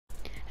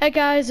Hey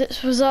guys,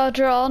 it's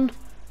Wizardron.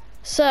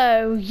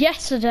 So,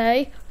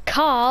 yesterday,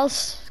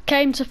 cars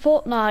came to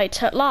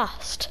Fortnite at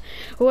last.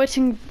 We're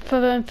waiting for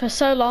them for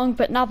so long,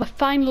 but now they're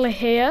finally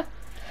here.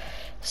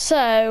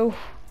 So,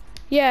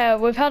 yeah,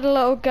 we've had a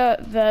little go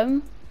at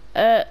them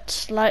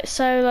at like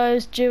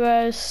solos,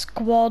 duos,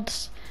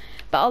 squads,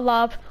 Battle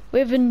Lab.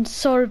 We've been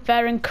sort of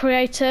very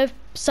creative.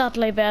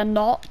 Sadly, they're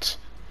not.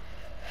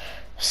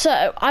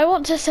 So, I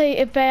want to see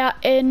if they are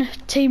in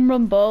Team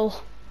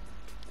Rumble.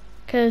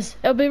 Because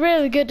it'll be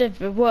really good if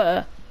it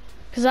were,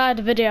 because I had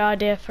a video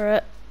idea for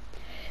it.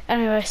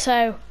 Anyway,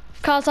 so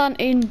if cars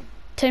aren't in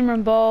Team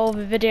Rumble,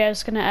 the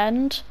video's going to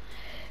end.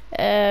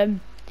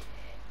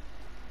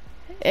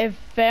 If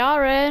they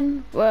are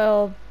in,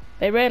 we'll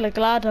be really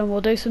glad and we'll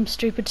do some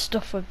stupid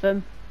stuff with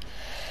them.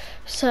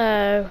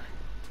 So,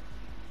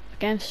 the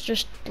game's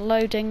just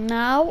loading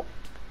now.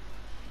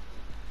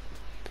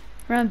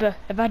 Remember,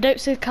 if I don't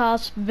see the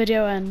cars, the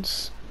video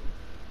ends.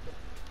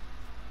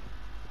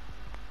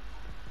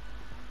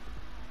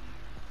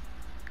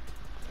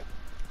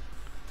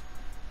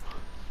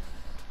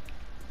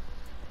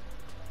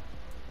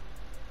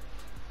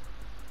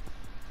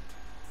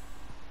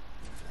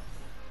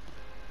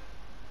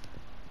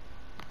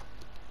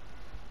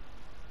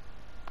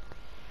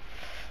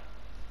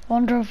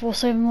 Wonder if we'll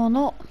save them or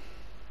not.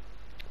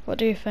 What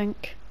do you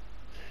think?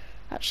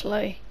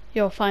 Actually,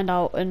 you'll find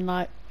out in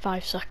like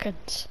 5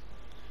 seconds.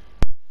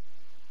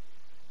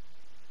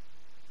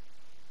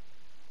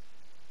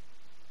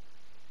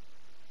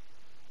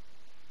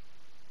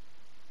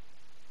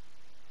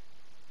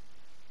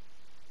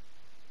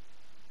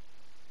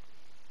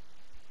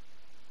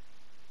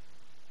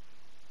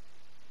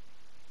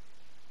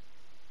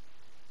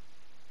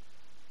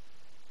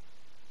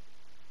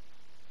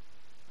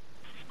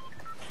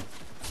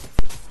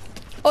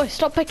 Oi,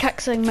 stop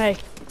pickaxing me.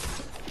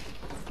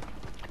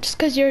 Just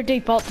because you're a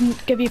default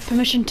didn't give you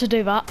permission to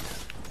do that.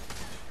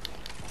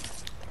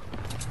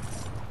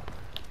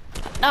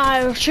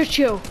 I'll shoot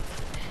you.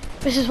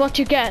 This is what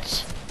you get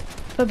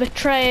for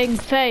betraying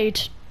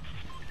Fade.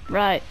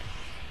 Right.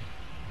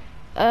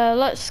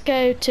 Let's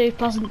go to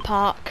Pleasant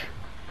Park.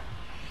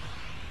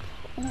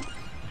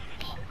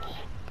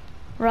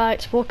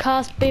 Right, will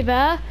cars be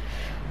there?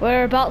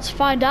 We're about to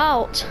find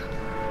out.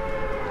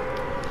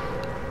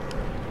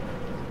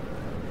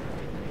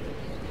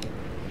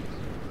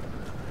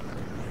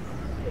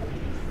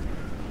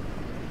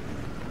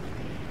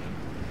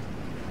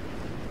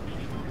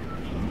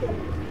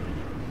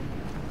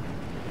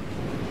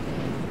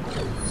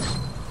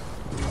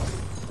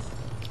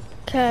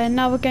 Okay,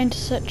 now we're going to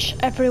search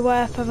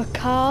everywhere for the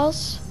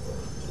cars.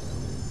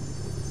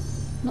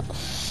 Not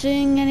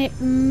seeing any at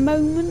the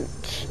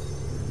moment.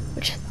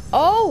 Which,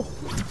 oh!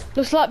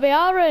 Looks like they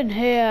are in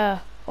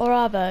here. Or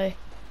are they?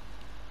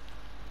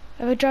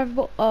 Are they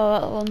drivable? Oh,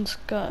 that one's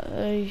got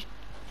a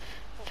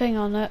thing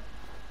on it.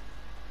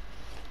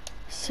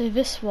 See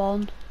this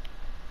one.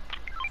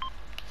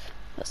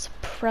 That's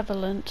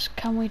prevalent.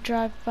 Can we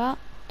drive that?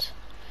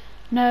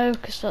 No,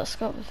 because that's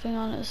got the thing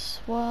on it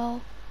as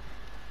well.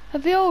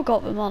 Have they all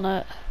got them on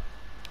it?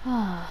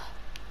 Ah.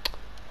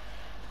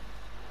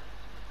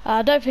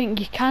 I don't think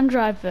you can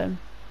drive them.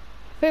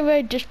 I think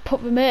they just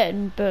put them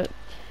in, but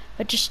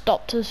they just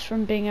stopped us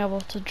from being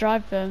able to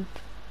drive them.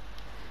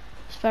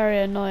 It's very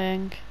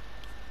annoying.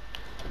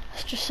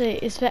 Let's just see,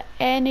 is there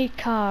any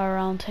car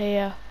around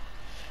here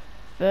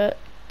that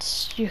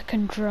you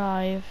can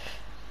drive?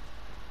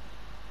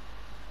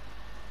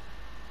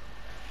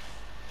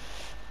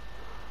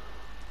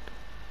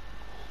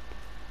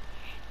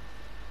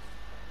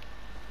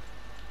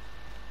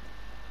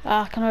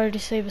 I can already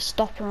see the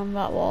stopper on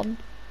that one.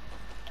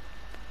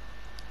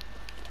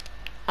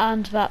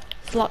 And that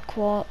black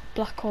or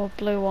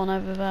blue one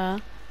over there.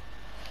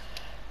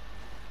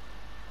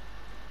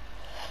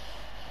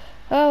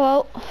 Oh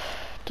well,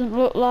 doesn't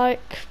look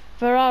like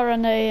there are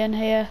any in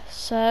here,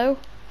 so